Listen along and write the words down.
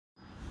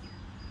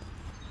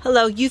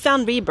Hello, you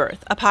found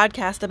Rebirth, a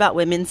podcast about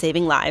women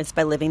saving lives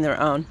by living their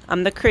own.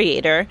 I'm the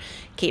creator,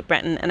 Kate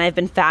Brenton, and I've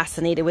been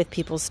fascinated with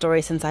people's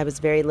stories since I was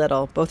very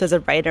little, both as a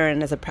writer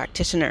and as a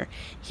practitioner.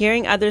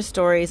 Hearing others'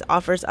 stories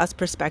offers us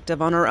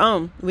perspective on our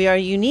own. We are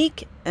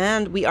unique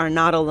and we are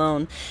not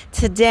alone.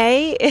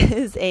 Today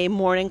is a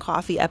morning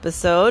coffee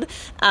episode,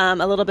 a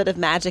little bit of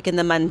magic in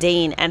the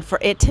mundane, and for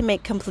it to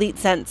make complete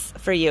sense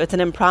for you, it's an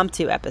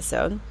impromptu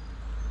episode.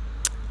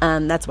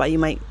 That's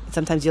why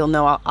sometimes you'll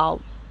know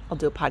I'll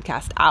do a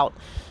podcast out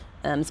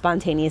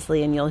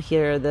spontaneously, and you'll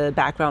hear the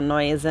background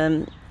noise,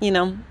 and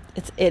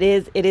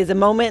it is a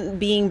moment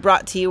being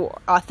brought to you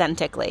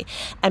authentically.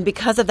 And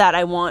because of that,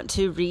 I want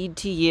to read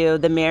to you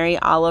the Mary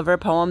Oliver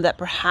poem that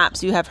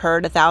perhaps you have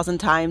heard 1,000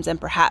 times,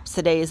 and perhaps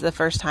today is the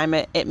first time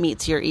it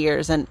meets your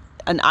ears, and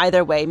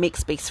either way, make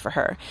space for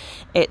her.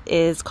 It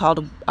is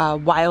called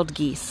Wild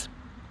Geese.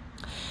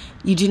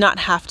 You do not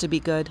have to be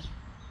good.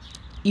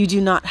 You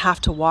do not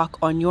have to walk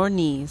on your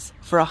knees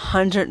for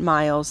 100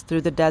 miles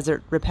through the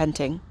desert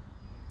repenting.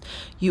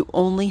 You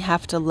only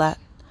have to let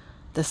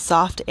the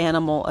soft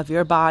animal of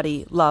your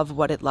body love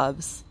what it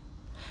loves.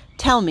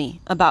 Tell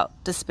me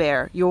about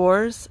despair,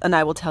 yours, and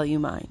I will tell you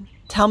mine.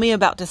 Tell me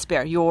about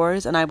despair,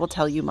 yours, and I will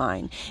tell you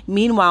mine.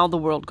 Meanwhile, the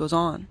world goes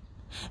on.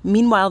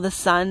 Meanwhile, the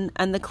sun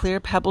and the clear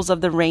pebbles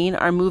of the rain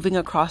are moving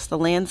across the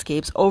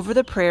landscapes, over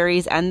the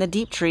prairies and the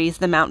deep trees,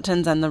 the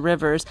mountains and the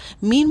rivers.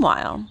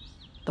 Meanwhile,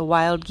 the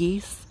wild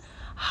geese,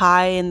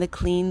 high in the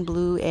clean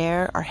blue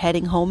air, are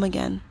heading home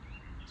again.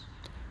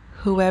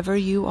 Whoever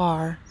you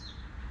are,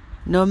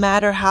 no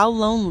matter how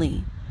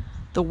lonely,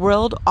 the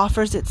world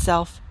offers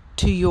itself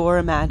to your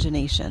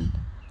imagination,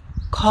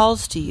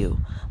 calls to you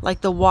like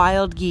the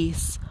wild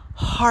geese,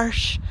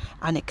 harsh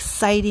and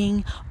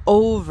exciting,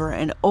 over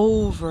and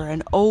over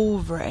and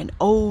over and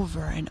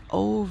over and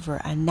over,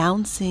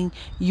 announcing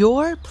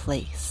your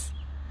place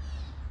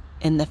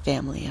in the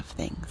family of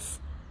things.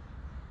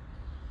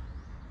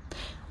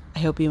 I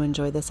hope you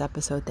enjoy this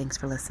episode. Thanks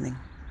for listening.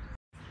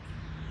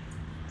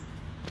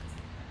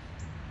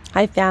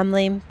 Hi,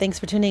 family. Thanks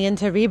for tuning in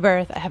to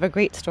Rebirth. I have a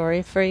great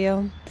story for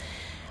you.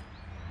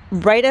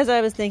 Right as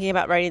I was thinking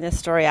about writing this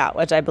story out,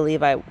 which I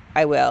believe I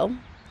will,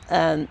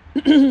 I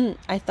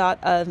thought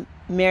of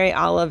Mary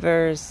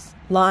Oliver's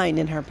line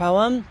in her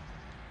poem,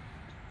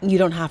 "You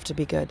don't have to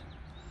be good.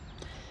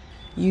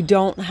 You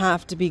don't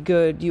have to be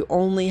good. You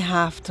only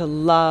have to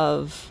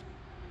love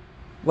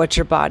what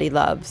your body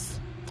loves."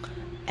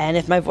 And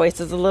if my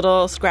voice is a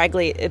little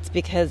scraggly, it's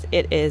because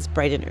it is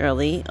bright and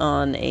early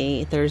on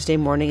a Thursday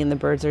morning and the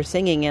birds are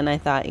singing. And I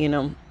thought,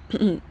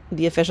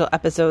 the official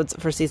episodes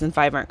for season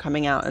 5 aren't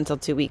coming out until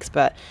 2 weeks.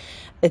 But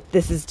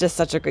this is just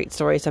such a great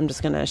story. So I'm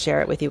just going to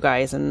share it with you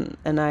guys. And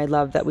I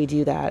love that we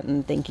do that.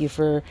 And thank you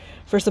for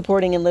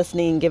supporting and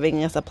listening,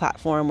 giving us a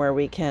platform where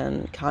we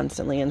can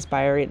constantly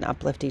inspire and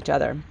uplift each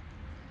other.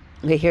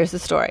 Okay, here's the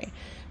story.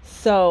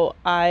 So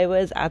I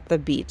was at the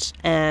beach,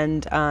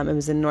 and it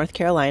was in North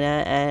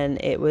Carolina,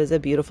 and it was a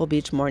beautiful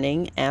beach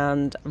morning,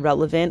 and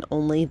relevant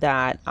only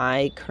that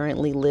I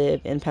currently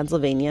live in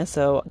Pennsylvania,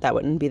 so that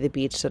wouldn't be the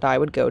beach that I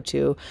would go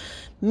to,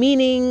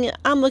 meaning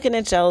I'm looking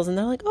at shells and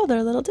they're like, oh, they're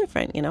a little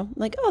different,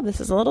 like, oh,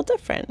 this is a little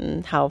different,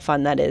 and how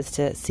fun that is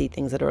to see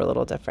things that are a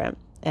little different.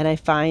 And I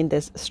find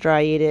this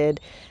striated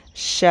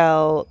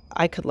shell.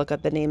 I could look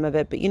up the name of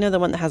it, but the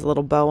one that has a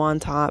little bow on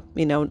top,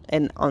 and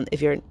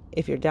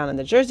if you're down in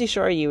the Jersey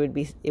Shore, it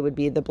would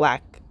be a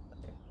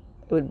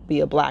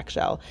black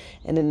shell.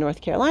 And in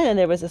North Carolina,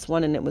 there was this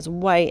one, and it was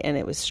white, and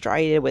it was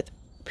striated with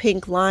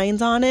pink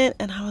lines on it.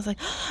 And I was like,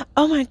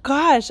 oh my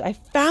gosh, I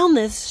found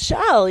this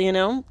shell,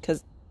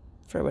 because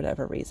for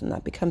whatever reason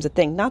that becomes a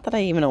thing. Not that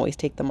I even always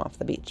take them off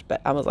the beach,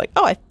 but I was like,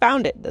 oh, I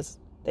found it, this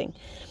thing.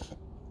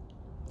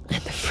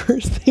 And the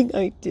first thing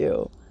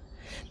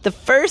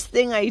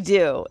I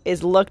do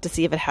is look to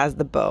see if it has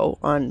the bow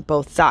on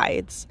both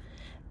sides.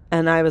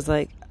 And I was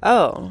like,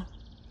 oh,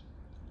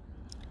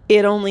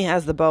 it only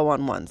has the bow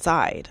on one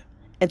side.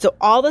 And so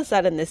all of a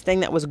sudden, this thing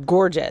that was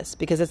gorgeous,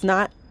 because it's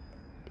not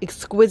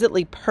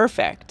exquisitely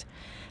perfect,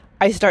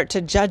 I start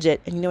to judge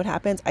it. And you know what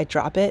happens? I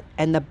drop it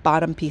and the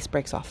bottom piece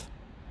breaks off.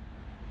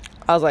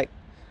 I was like,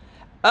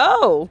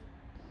 oh,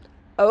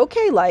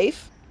 okay,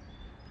 life.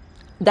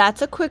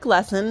 That's a quick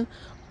lesson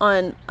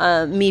on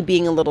me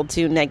being a little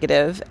too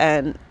negative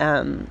and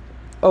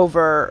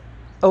over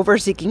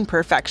seeking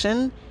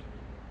perfection.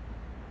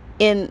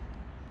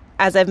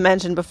 As I've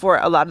mentioned before,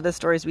 a lot of the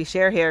stories we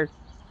share here,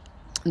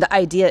 the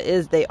idea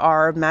is they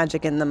are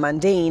magic in the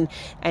mundane,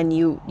 and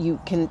you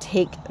can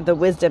take the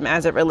wisdom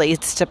as it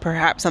relates to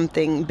perhaps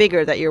something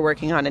bigger that you're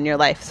working on in your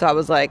life. So I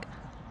was like,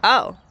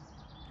 oh,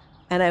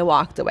 and I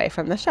walked away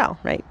from the shell,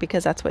 right?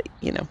 Because that's what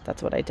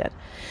I did.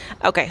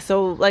 Okay,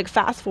 so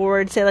fast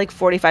forward, say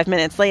 45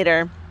 minutes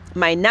later,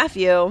 my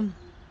nephew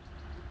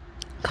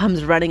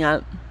comes running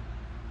up,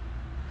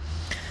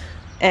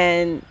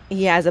 and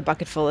he has a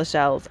bucket full of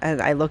shells,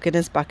 and I look in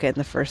his bucket,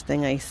 and the first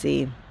thing I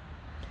see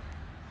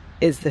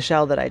is the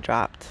shell that I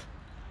dropped.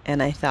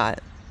 And I thought,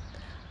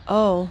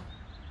 oh,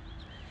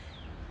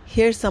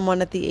 here's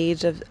someone at the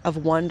age of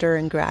wonder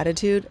and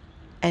gratitude,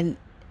 and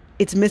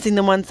it's missing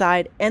the one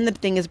side and the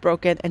thing is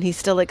broken and he's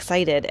still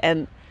excited.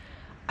 And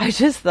I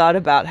just thought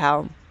about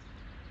how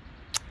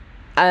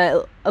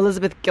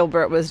Elizabeth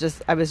Gilbert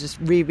I was just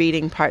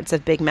rereading parts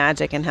of Big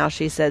Magic, and how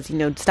she says,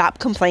 stop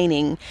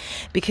complaining,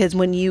 because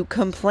when you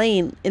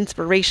complain,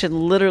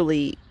 inspiration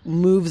literally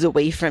moves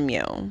away from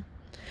you.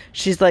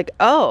 She's like,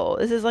 oh,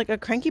 this is like a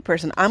cranky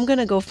person. I'm going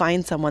to go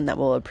find someone that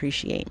will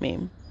appreciate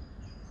me.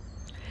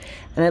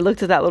 And I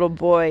looked at that little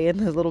boy in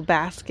his little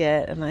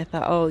basket, and I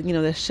thought, oh,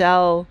 the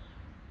shell,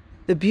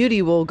 the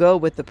beauty will go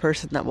with the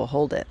person that will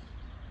hold it.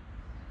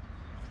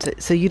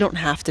 So you don't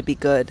have to be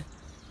good.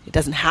 It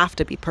doesn't have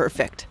to be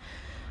perfect.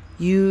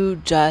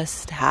 You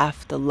just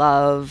have to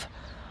love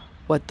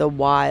what the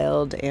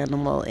wild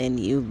animal in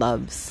you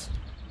loves.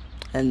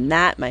 And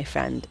that, my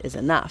friend, is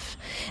enough.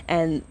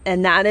 And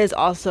that is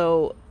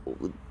also,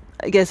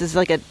 I guess it's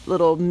like a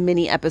little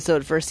mini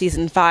episode for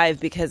season 5,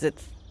 because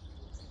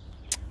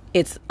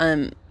it's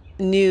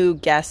new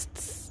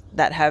guests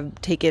that have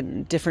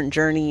taken different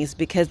journeys,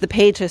 because the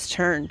page has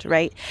turned,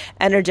 right?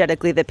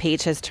 Energetically, the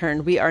page has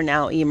turned. We are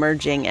now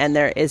emerging, and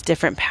there is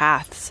different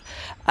paths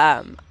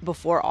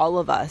before all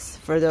of us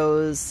for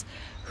those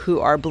who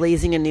are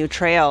blazing a new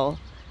trail.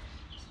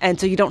 And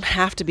so you don't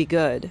have to be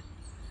good,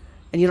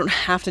 and you don't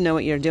have to know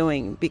what you're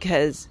doing,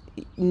 because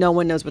no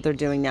one knows what they're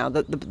doing now.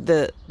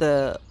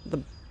 The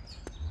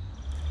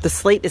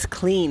slate is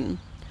clean.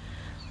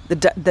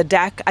 The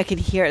deck, I can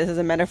hear, this is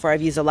a metaphor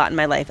I've used a lot in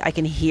my life. I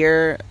can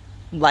hear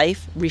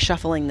life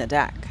reshuffling the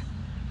deck.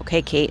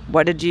 Okay, Kate,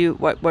 what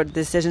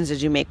decisions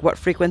did you make? What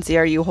frequency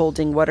are you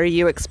holding? What are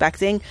you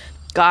expecting?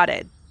 Got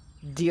it.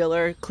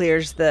 Dealer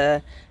clears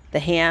the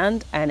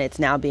hand, and it's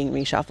now being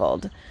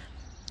reshuffled.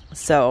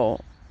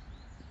 So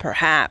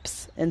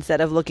perhaps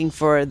instead of looking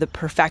for the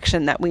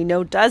perfection that we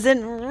know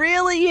doesn't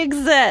really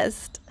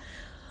exist,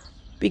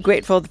 be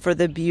grateful for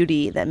the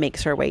beauty that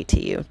makes her way to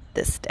you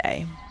this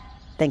day.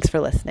 Thanks for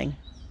listening.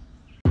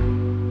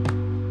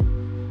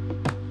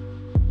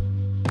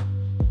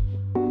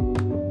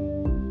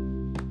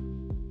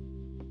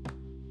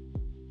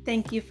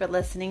 Thank you for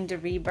listening to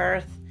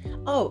Rebirth.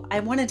 Oh,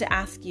 I wanted to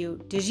ask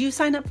you, did you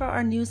sign up for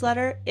our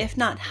newsletter? If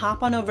not,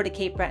 hop on over to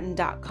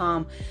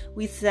katebretton.com.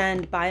 We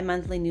send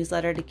bi-monthly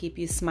newsletter to keep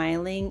you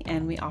smiling,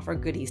 and we offer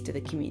goodies to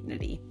the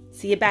community.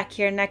 See you back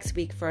here next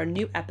week for a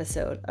new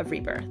episode of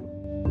Rebirth.